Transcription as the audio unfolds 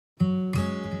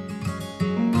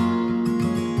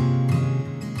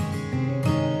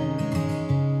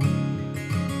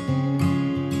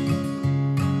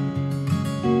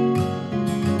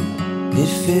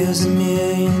feels a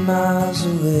million miles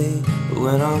away, but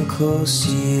when I'm close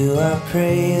to you, I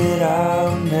pray that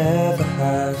I'll never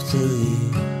have to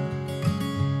leave.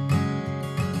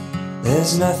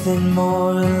 There's nothing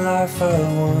more in life I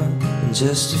want than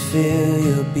just to feel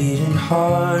your beating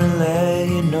heart and let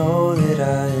you know that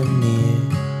I am near.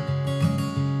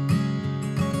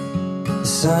 The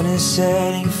sun is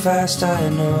setting fast, I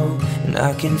know, and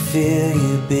I can feel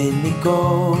you bid me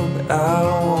go, but I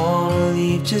don't wanna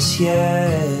leave just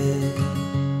yet.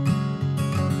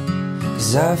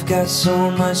 'Cause I've got so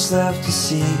much left to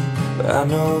see, but I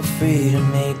know freedom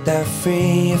ain't that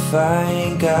free if I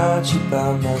ain't got you by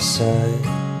my side.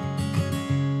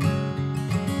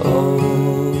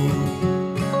 Oh,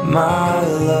 my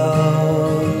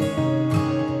love,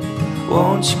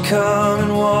 won't you come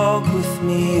and walk with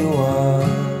me a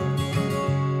while?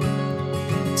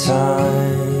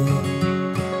 Time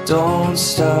don't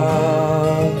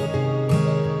stop,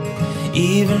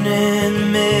 even in the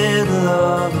middle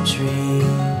of a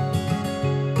dream.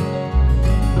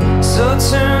 So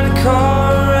turn the car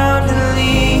around and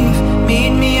leave.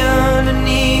 Meet me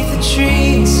underneath the tree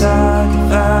inside the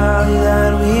valley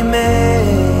that we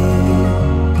made.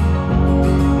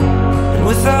 And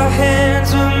with our hands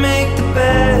we'll make the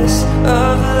best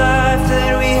of the life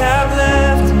that we have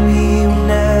left, and we will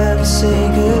never say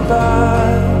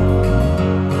goodbye.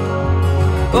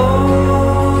 Oh,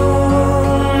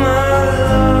 my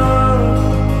love,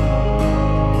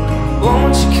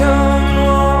 won't you come and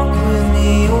walk with me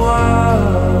a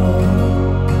while?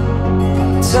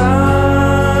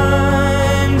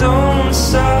 Time don't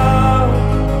stop,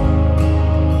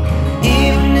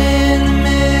 even in the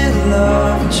middle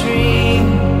of a dream.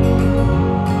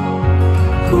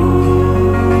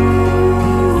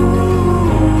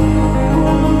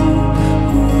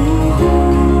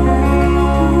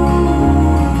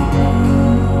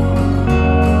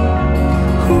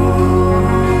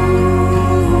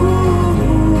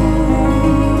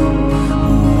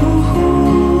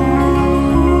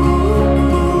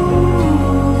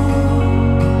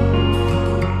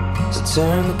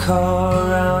 Turn the car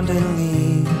around and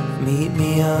leave. Meet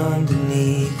me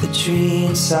underneath the tree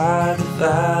inside the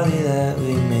valley that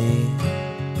we made.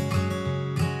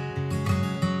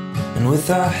 And with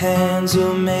our hands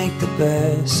we'll make the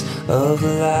best of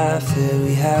the life that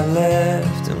we have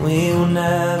left, and we will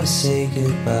never say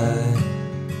goodbye.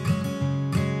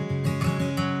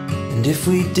 And if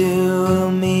we do,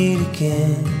 we'll meet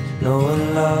again, knowing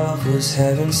love was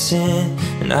heaven sent,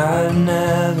 and I've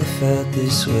never felt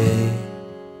this way.